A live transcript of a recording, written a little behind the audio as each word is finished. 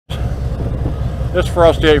This is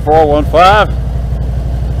Frosty 8415.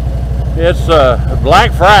 It's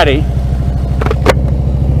Black Friday,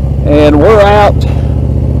 and we're out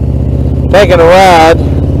taking a ride.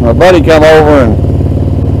 My buddy come over and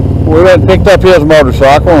we went and picked up his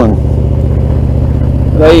motorcycle, and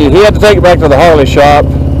he had to take it back to the Harley shop.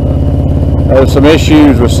 There was some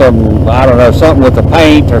issues with some, I don't know, something with the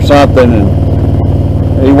paint or something,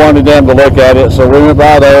 and he wanted them to look at it, so we went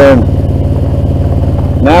by there, and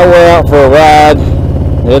now we're out for a ride.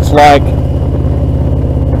 It's like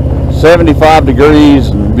 75 degrees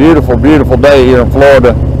and beautiful, beautiful day here in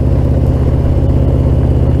Florida.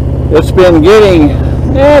 It's been getting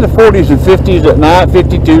the 40s and 50s at night,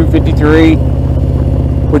 52, 53,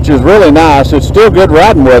 which is really nice. It's still good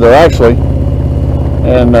riding weather, actually.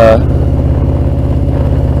 And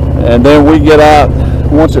then we get out,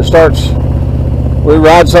 once it starts, we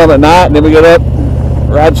ride some at night, and then we get up,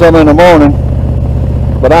 ride some in the morning.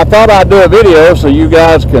 But I thought I'd do a video so you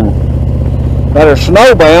guys that are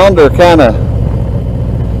snowbound or kind of,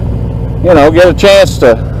 you know, get a chance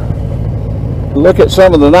to look at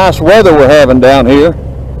some of the nice weather we're having down here.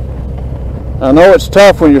 I know it's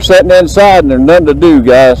tough when you're sitting inside and there's nothing to do,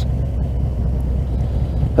 guys.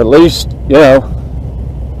 At least, you know,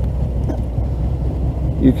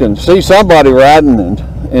 you can see somebody riding and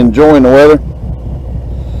enjoying the weather.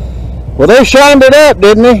 Well, they shined it up,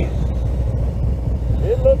 didn't they?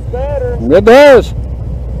 It looks better. It does.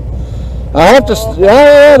 I have to,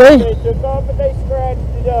 yeah, they took off, but they scratched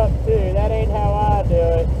it up too. That ain't how I do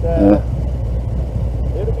it, so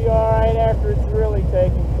it'll be alright after it's really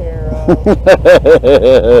taken care of.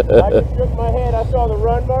 I just shook my head. I saw the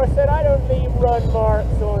run marks. Said I don't leave run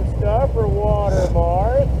marks on stuff or water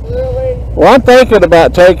marks, really. Well, I'm thinking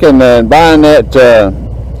about taking and buying that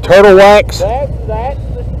turtle wax.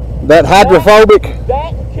 That hydrophobic.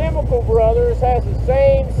 That Chemical Brothers has the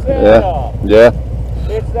same setup. Yeah.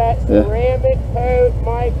 It's that ceramic coat,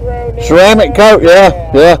 micro. Ceramic coat, yeah.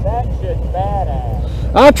 That shit's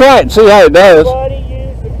badass. I'll try it and see how it does. Buddy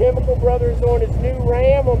used the Chemical Brothers on his new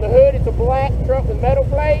Ram. On the hood, it's a black truck with metal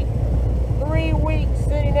plate. 3 weeks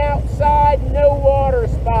sitting outside, no water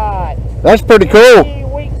spots. That's pretty cool. 3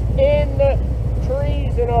 weeks in the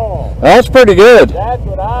trees and all. That's pretty good. That's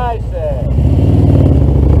what I said.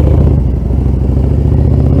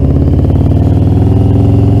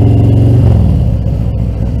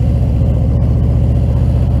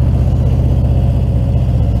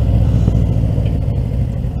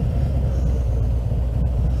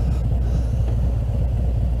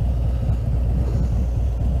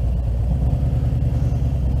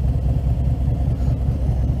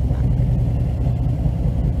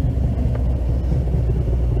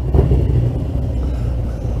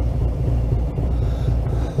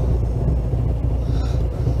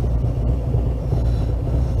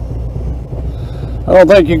 I don't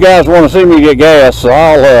think you guys want to see me get gas, so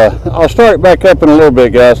I'll start it back up in a little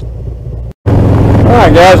bit, guys.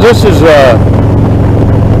 Alright guys, this is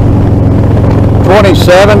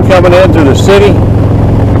 27 coming into the city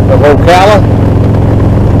of Ocala.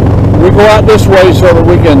 We go out this way so that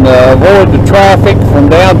we can avoid the traffic from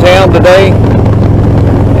downtown today,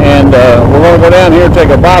 and we're going to go down here and take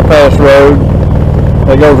a bypass road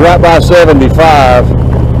that goes right by 75.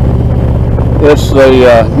 It's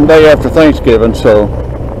the day after Thanksgiving, so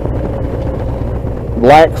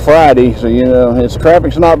Black Friday, so you know,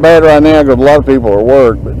 traffic's not bad right now because a lot of people are at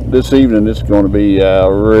work, but this evening it's going to be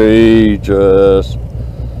outrageous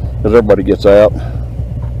because everybody gets out.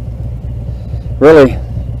 Really,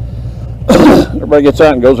 everybody gets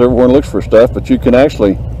out and goes everywhere and looks for stuff, but you can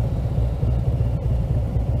actually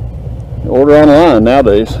order online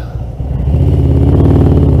nowadays.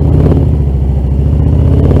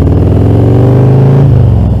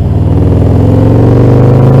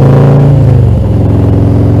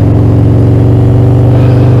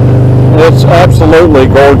 It's absolutely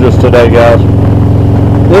gorgeous today, guys.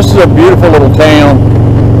 This is a beautiful little town.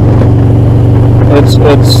 It's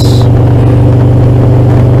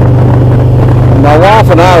my wife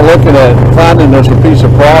and I are looking at finding us a piece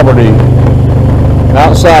of property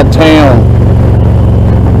outside town,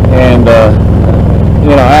 and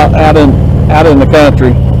you know, out in the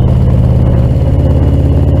country,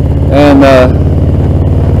 and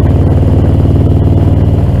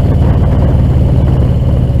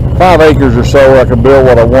 5 acres or so. I can build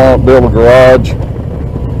what I want, build a garage,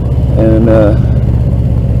 and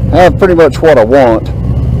have pretty much what I want.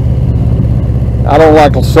 I don't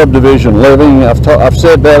like subdivision living. I've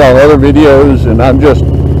said that on other videos, and I'm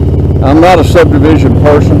not a subdivision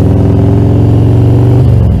person.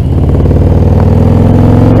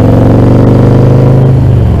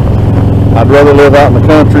 I'd rather live out in the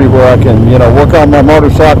country where I can, you know, work on my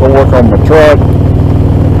motorcycle, work on my truck,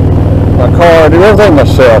 my car, do everything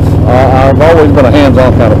myself. I've always been a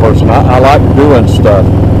hands-on kind of person. I like doing stuff,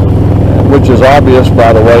 which is obvious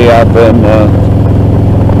by the way I've been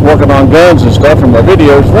working on guns and stuff in my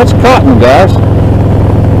videos. That's cotton, guys.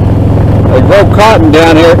 They grow cotton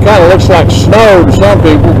down here. It kind of looks like snow to some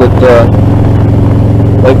people, but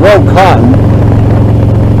they grow cotton.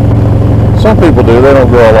 Some people do. They don't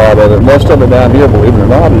grow a lot of it. Most of it down here, believe it or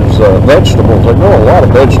not, is vegetables. They grow a lot of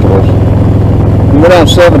vegetables. You go down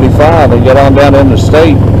 75 and get on down in the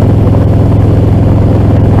state,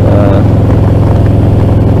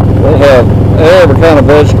 they have every kind of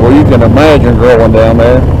vegetable you can imagine growing down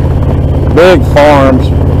there. Big farms.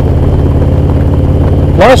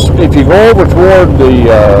 Plus, if you go over toward the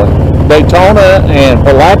Daytona and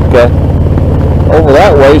Palatka, over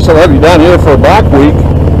that way, some of you down here for a bike week,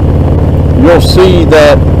 you'll see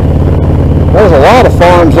that there's a lot of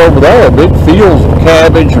farms over there, big fields of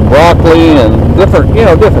cabbage and broccoli and different, you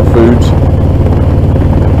know, different foods.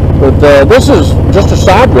 But this is just a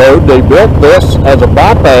side road. They built this as a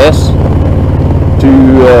bypass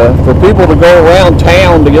for people to go around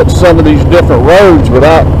town to get to some of these different roads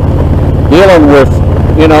without dealing with,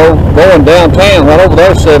 you know, going downtown. Right over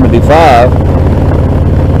there, 75.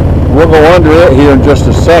 We'll go under it here in just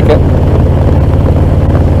a second.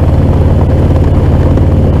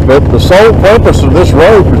 But the sole purpose of this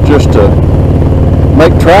road was just to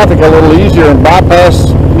make traffic a little easier and bypass,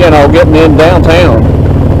 you know, getting in downtown.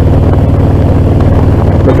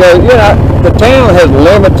 Because, you know, the town has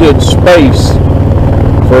limited space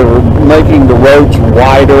for making the roads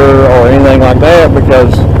wider or anything like that,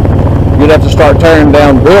 because you'd have to start tearing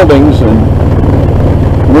down buildings and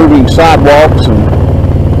moving sidewalks, and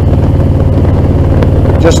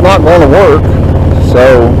just not going to work.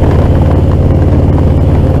 So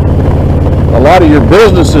a lot of your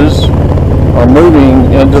businesses are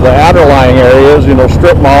moving into the outer lying areas, you know,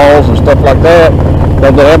 strip malls and stuff like that,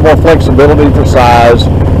 because they have more flexibility for size.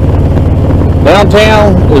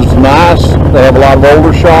 Downtown is nice. They have a lot of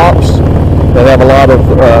older shops. They have a lot of,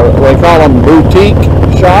 they call them boutique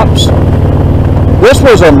shops. This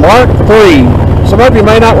was a Mark III. Some of you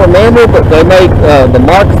may not remember, but they made the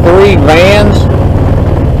Mark III vans.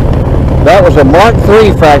 That was a Mark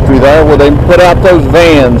III factory there where they put out those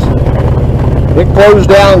vans. It closed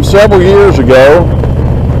down several years ago,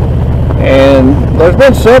 and there's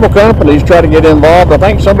been several companies try to get involved. I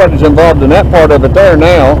think somebody's involved in that part of it there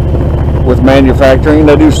now with manufacturing.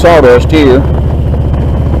 They do sawdust here,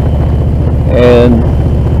 and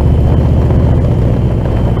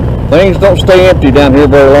things don't stay empty down here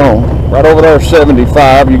very long. Right over there,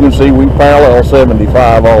 75. You can see we parallel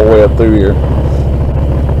 75 all the way up through here.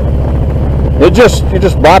 You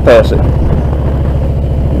just bypass it.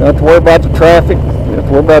 You don't have to worry about the traffic. You don't have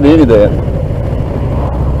to worry about any of that.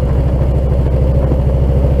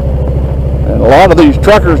 And a lot of these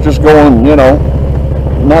truckers just going, you know,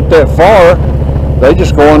 not that far. They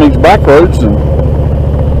just go on these back roads and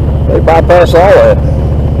they bypass all that.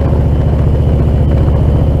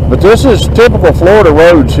 But this is typical Florida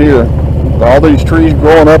roads here. All these trees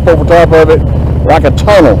growing up over top of it like a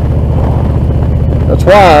tunnel. That's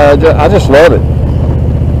why I just love it.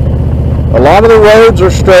 A lot of the roads are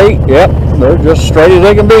straight. Yep, they're just straight as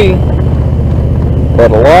they can be.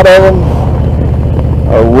 But a lot of them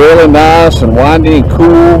are really nice and windy and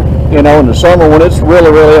cool. You know, in the summer when it's really,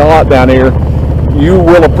 really hot down here, you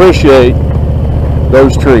will appreciate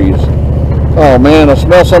those trees. Oh man, I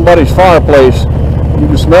smell somebody's fireplace. You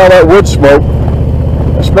can smell that wood smoke.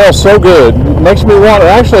 It smells so good. It makes me want to,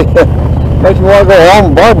 actually, makes me want to go home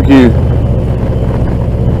and barbecue.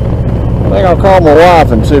 I think I'll call my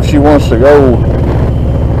wife and see if she wants to go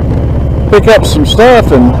pick up some stuff,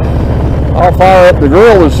 and I'll fire up the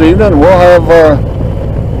grill this evening and we'll have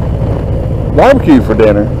barbecue for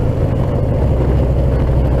dinner.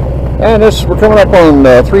 And we're coming up on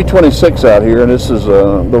 326 out here, and this is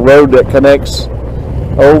the road that connects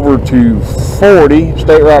over to 40,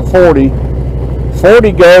 State Route 40.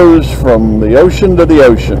 40 goes from the ocean to the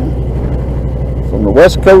ocean, from the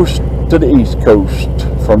west coast to the east coast,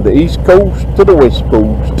 from the east coast to the west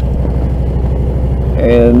coast.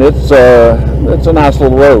 And it's a nice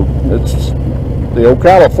little road. It's the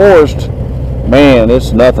Ocala Forest, man,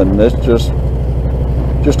 it's nothing. It's just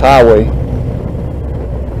highway.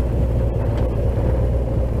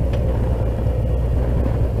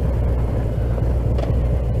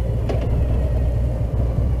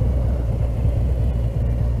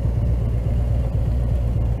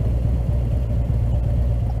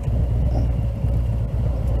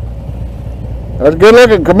 That's a good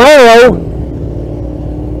looking Camaro.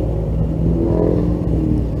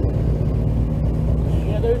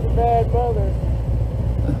 some others.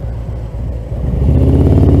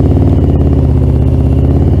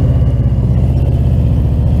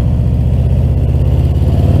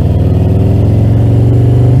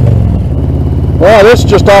 Well, this is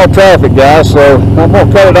just all traffic, guys, so I'm going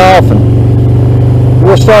to cut it off and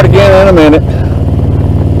we'll start again in a minute.